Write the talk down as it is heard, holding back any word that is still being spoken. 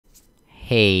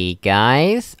Hey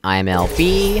guys, I'm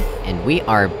LB, and we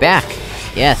are back!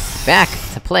 Yes, back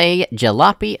to play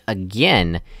Gelopy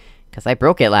again! Cause I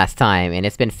broke it last time, and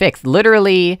it's been fixed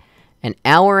literally an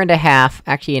hour and a half,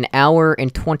 actually an hour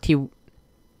and 21...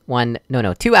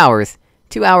 no, 2 hours!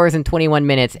 2 hours and 21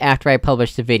 minutes after I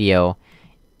published the video,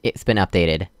 it's been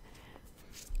updated.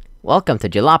 Welcome to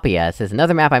Gelopy. This is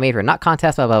another map I made for Not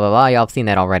Contest, blah blah blah blah, y'all have seen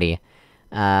that already.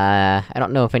 I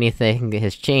don't know if anything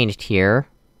has changed here.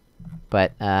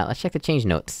 But, let's check the change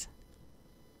notes.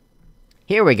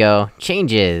 Here we go!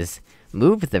 Changes!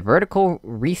 Moved the vertical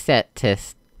reset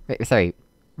test... sorry.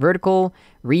 Vertical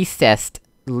recessed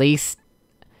lace...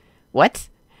 What?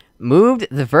 Moved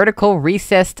the vertical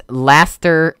recessed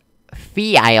laster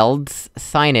fields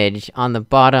signage on the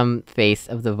bottom face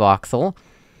of the voxel.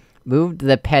 Moved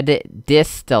the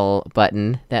pedestal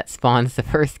button that spawns the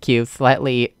first cube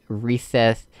slightly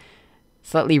recessed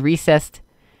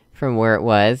from where it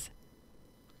was.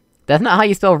 That's not how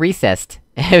you spell recessed.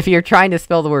 If you're trying to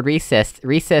spell the word recessed,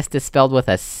 recessed is spelled with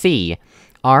a C.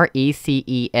 R-E-C-E-S-S-E-D.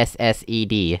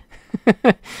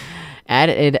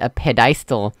 Added a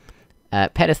pedestal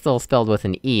spelled with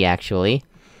an E, actually.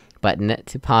 Button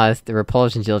to pause the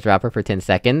repulsion gel dropper for 10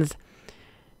 seconds.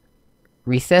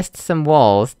 Recessed some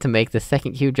walls to make the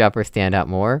second cube dropper stand out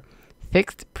more.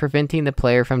 Fixed preventing the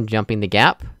player from jumping the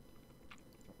gap.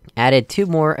 Added 2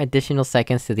 more additional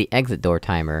seconds to the exit door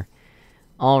timer.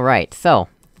 Alright, so,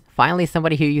 finally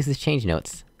somebody who uses change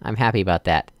notes. I'm happy about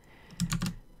that.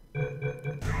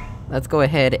 Let's go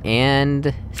ahead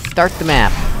and... start the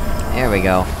map! There we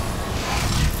go.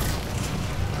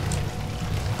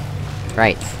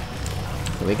 Right.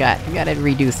 So we gotta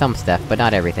redo some stuff, but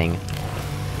not everything.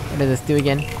 What does this do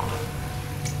again?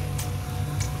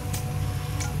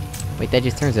 Wait, that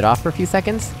just turns it off for a few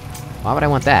seconds? Why would I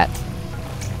want that?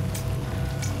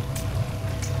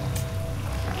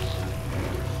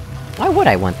 Why would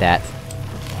I want that?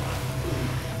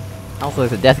 Also,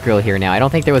 there's a death grill here now. I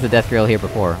don't think there was a death grill here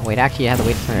before. Wait, actually, I have a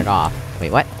way to turn it off.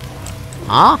 Wait, what?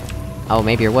 Huh? Oh,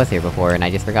 maybe it was here before, and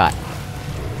I just forgot.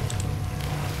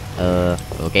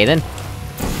 Okay then.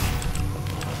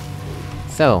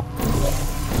 So...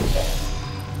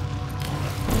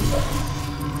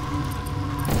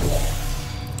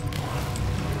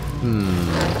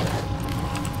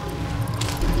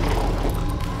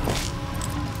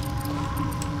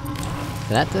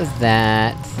 So that does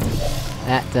that...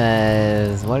 That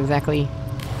does... what exactly?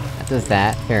 That does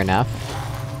that, fair enough.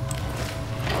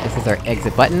 This is our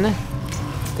exit button.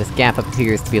 This gap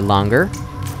appears to be longer.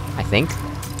 I think.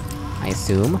 I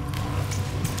assume. I'm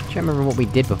trying to remember what we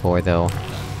did before, though.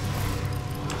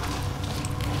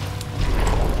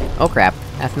 Oh crap,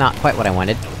 that's not quite what I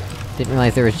wanted. Didn't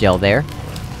realize there was gel there.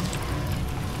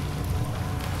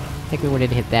 I think we wanted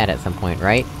to hit that at some point,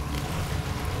 right?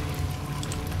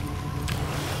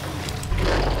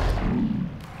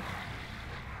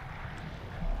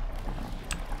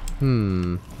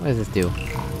 What does this do?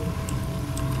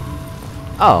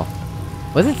 Oh!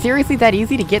 Was it seriously that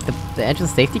easy to get the edge of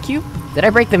the safety cube? Did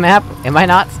I break the map? Am I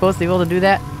not supposed to be able to do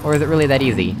that? Or is it really that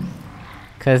easy?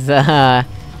 Cause, I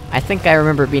think I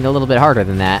remember it being a little bit harder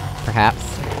than that, perhaps.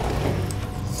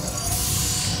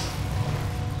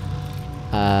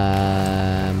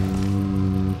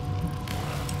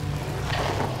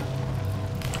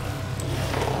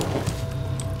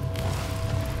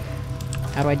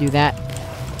 How do I do that?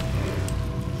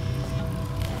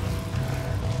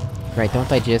 Right,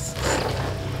 don't I just...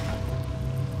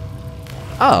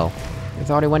 Oh!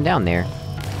 There's already one down there.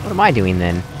 What am I doing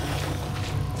then?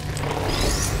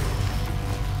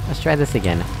 Let's try this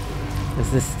again. Does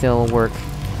this still work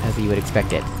as you would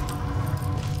expect it?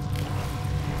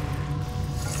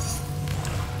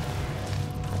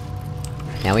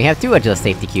 Now we have 2 adjust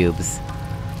safety cubes.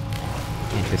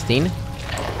 Interesting.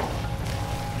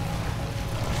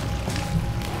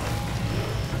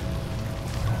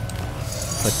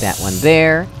 Put that one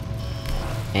there.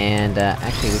 And,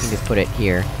 actually we can just put it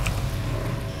here.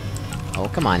 Oh,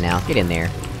 come on now, get in there.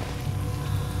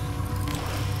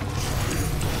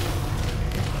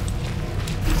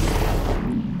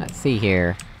 Let's see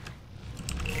here.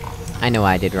 I know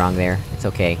I did wrong there. It's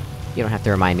okay. You don't have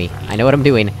to remind me. I know what I'm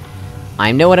doing.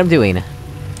 I know what I'm doing.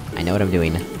 I know what I'm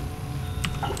doing.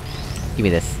 Give me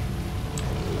this.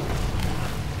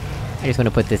 I just wanna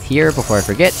put this here before I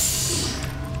forget.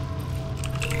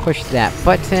 Push that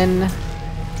button.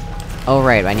 Oh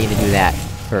right, I need to do that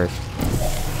first.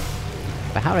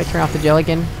 But how do I turn off the gel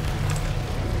again?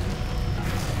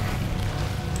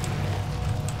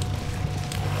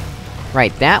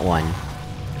 Right, that one.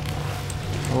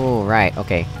 Oh, right,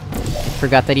 okay. I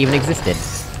forgot that even existed.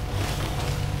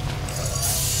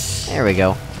 There we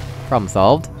go. Problem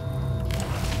solved.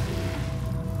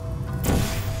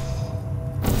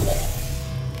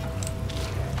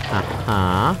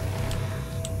 Uh-huh.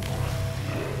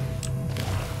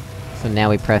 So now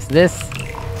we press this.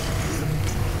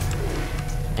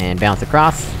 And bounce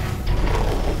across.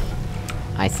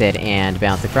 I said and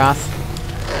bounce across.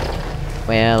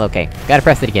 Well, okay. Gotta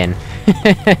press it again.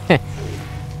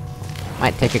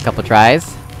 Might take a couple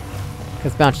tries.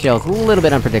 Cause bounce shell's a little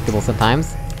bit unpredictable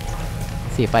sometimes.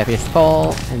 See if I just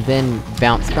fall, and then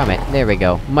bounce from it. There we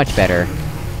go. Much better.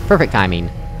 Perfect timing.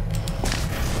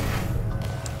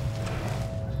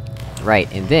 Right,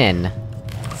 and then...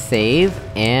 save,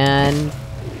 and...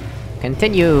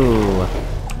 continue!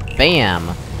 Bam!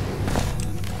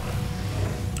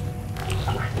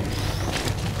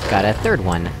 Got a third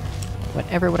one.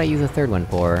 Whatever would I use a third one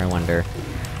for, I wonder?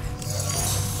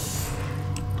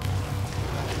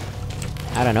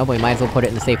 I don't know, but we might as well put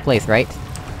it in a safe place, right?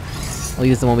 We'll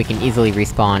use the one we can easily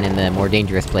respawn in the more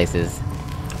dangerous places.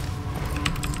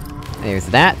 There's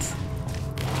that.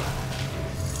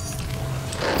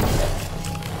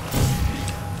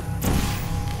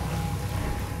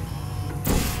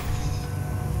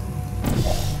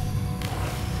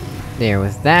 There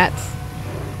was that.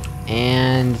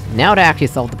 And... now to actually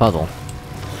solve the puzzle.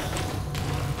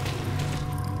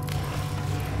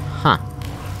 Huh.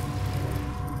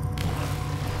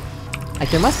 Like,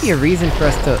 there must be a reason for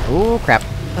us to- ooh, crap.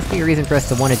 Must be a reason for us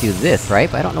to want to do this, right?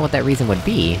 But I don't know what that reason would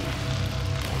be.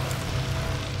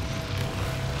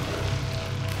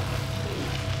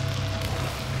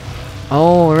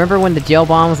 Oh, remember when the gel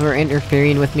bombs were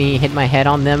interfering with me, hit my head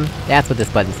on them? That's what this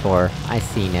button's for. I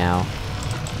see now.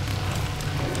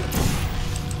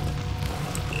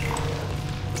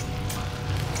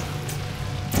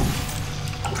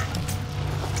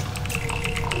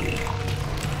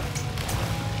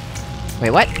 Wait,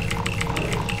 what?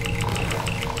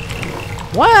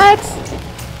 What?!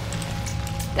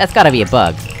 That's gotta be a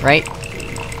bug, right?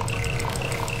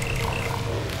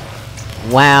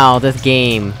 Wow, this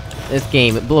game,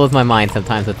 it blows my mind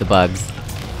sometimes with the bugs.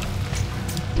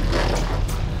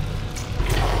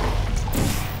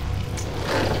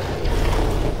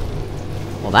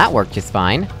 Well, that worked just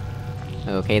fine.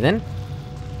 Okay then.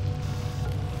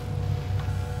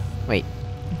 Wait,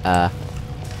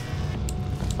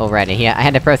 oh right, yeah, I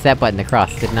had to press that button to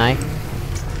cross, didn't I?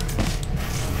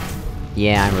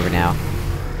 Yeah, I remember now.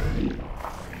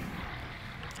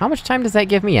 How much time does that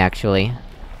give me, actually?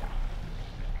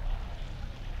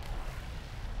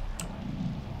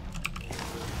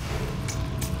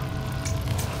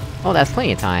 Oh, that's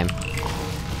plenty of time.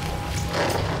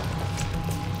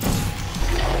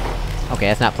 Okay,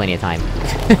 that's not plenty of time.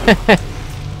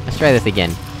 Let's try this again.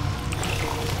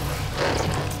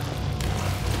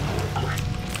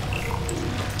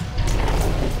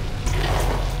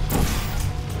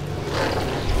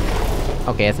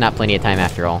 Okay, it's not plenty of time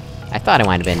after all. I thought it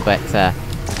might have been, but,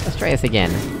 let's try this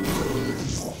again.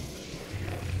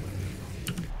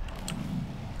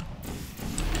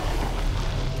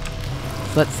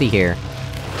 So let's see here.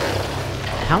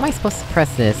 How am I supposed to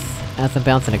press this as I'm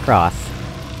bouncing across?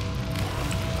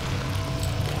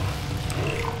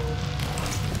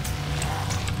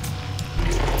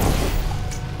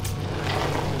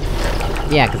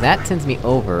 Yeah, cause that sends me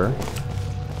over.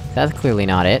 That's clearly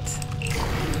not it.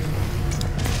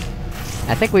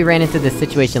 I think we ran into this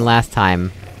situation last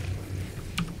time.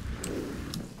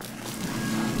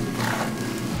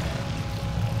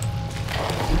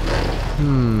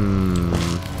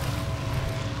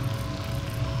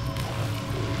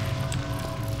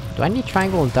 Do I need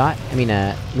triangle and dot? I mean,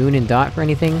 moon and dot for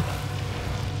anything?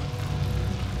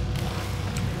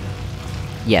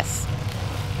 Yes.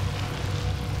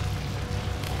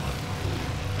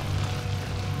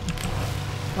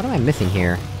 What am I missing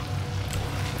here?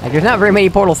 Like, there's not very many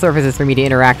portal surfaces for me to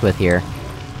interact with here.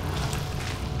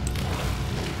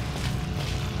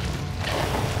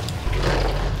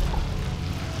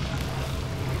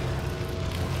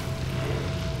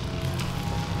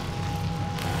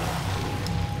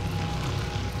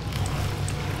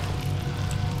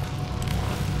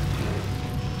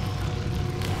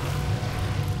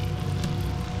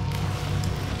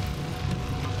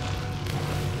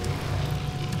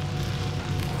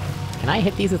 Can I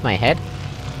hit these with my head?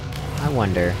 I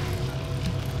wonder.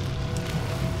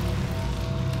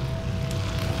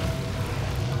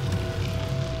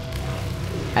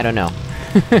 I don't know.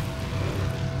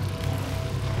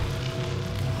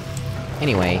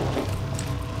 Anyway.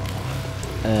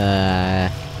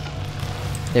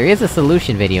 There is a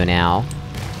solution video now.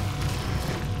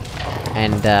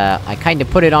 And, I kinda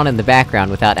put it on in the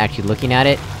background without actually looking at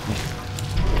it.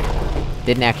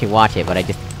 didn't actually watch it, but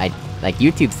like,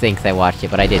 YouTube thinks I watched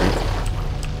it, but I didn't.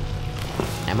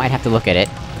 I might have to look at it.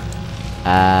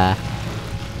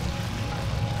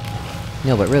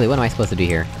 No, but really, what am I supposed to do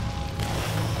here?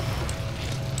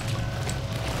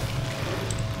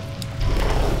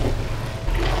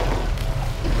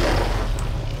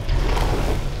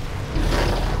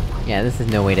 Yeah, this is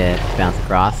no way to bounce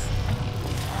across.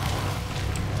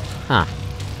 Huh.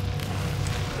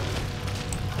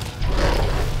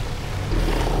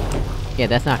 Yeah,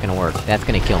 that's not gonna work. That's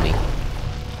gonna kill me.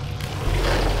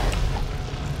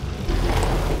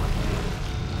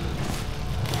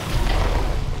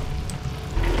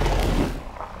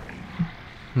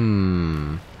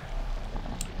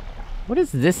 What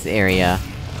is this area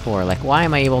for? Like, why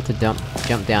am I able to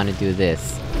jump down and do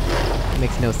this? It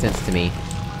makes no sense to me.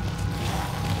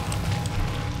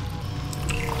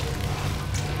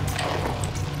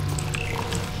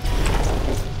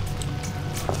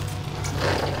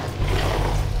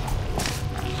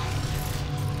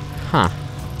 Huh.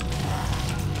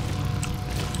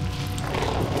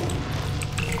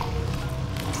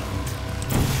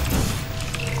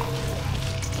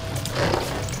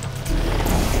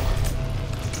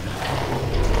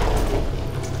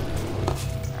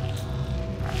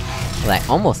 Well, that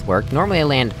almost worked. Normally I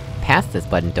land past this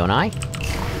button, don't I?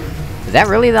 Is that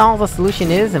really all the solution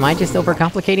is? Am I just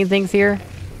overcomplicating things here?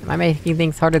 Am I making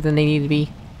things harder than they need to be?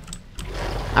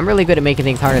 I'm really good at making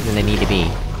things harder than they need to be.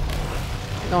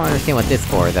 I don't understand what this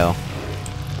for, though.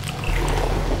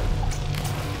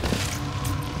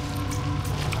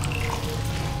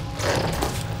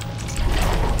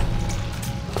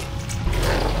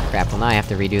 Crap, well now I have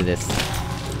to redo this.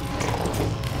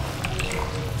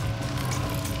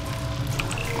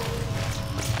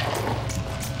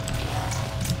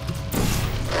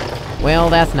 Well,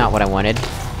 that's not what I wanted.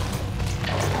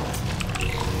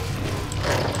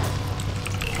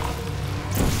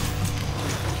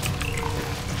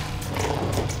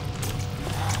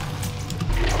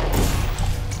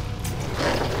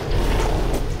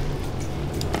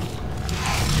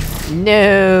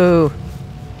 No!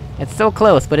 It's so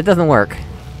close, but it doesn't work.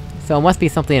 So it must be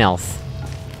something else.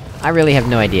 I really have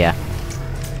no idea.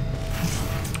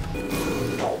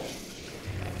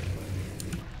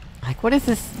 Like, what is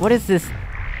this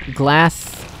glass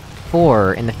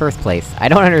for in the first place? I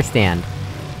don't understand.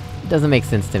 It doesn't make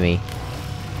sense to me.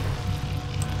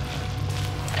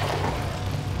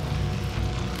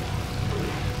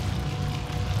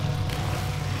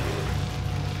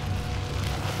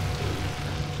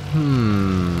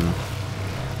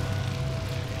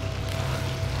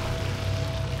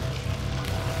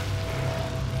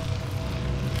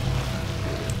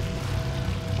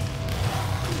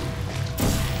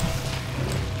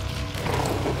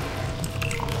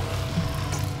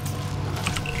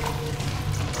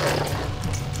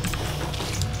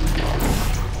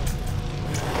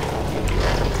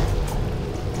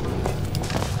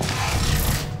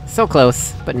 So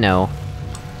close, but no.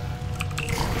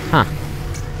 Huh.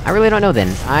 I really don't know then.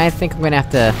 I think I'm gonna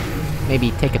have to... maybe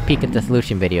take a peek at the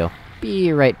solution video.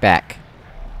 Be right back.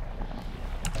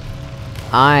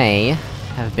 I...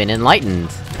 have been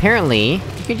enlightened. Apparently,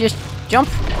 you can just jump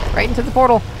right into the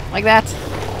portal, like that.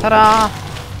 Ta-da!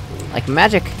 Like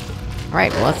magic.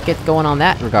 Alright, well let's get going on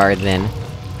that regard then.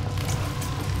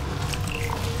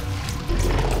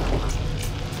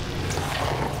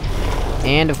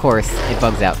 And of course, it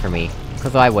bugs out for me.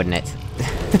 Cause why wouldn't it?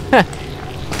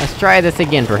 Let's try this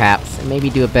again, perhaps, and maybe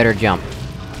do a better jump.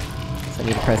 So I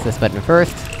need to press this button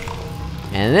first,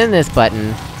 and then this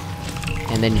button,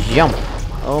 and then jump!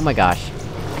 Oh my gosh.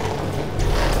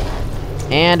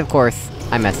 And of course,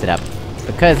 I messed it up.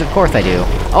 Because of course I do.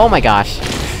 Oh my gosh!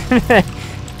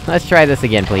 Let's try this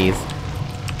again, please.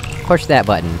 Push that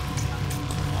button.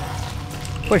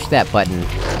 Push that button.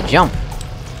 Jump!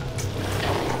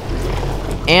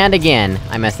 And again,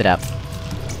 I messed it up.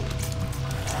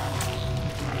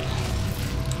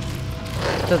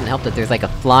 It doesn't help that there's like a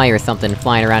fly or something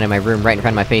flying around in my room right in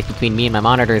front of my face between me and my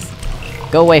monitors.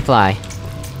 Go away, fly!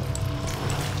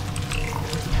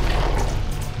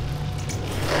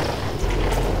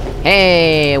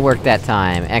 Hey, it worked that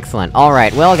time. Excellent.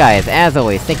 Alright, well guys, as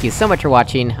always, thank you so much for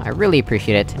watching, I really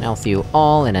appreciate it, and I'll see you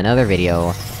all in another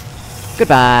video.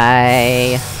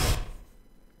 Goodbye!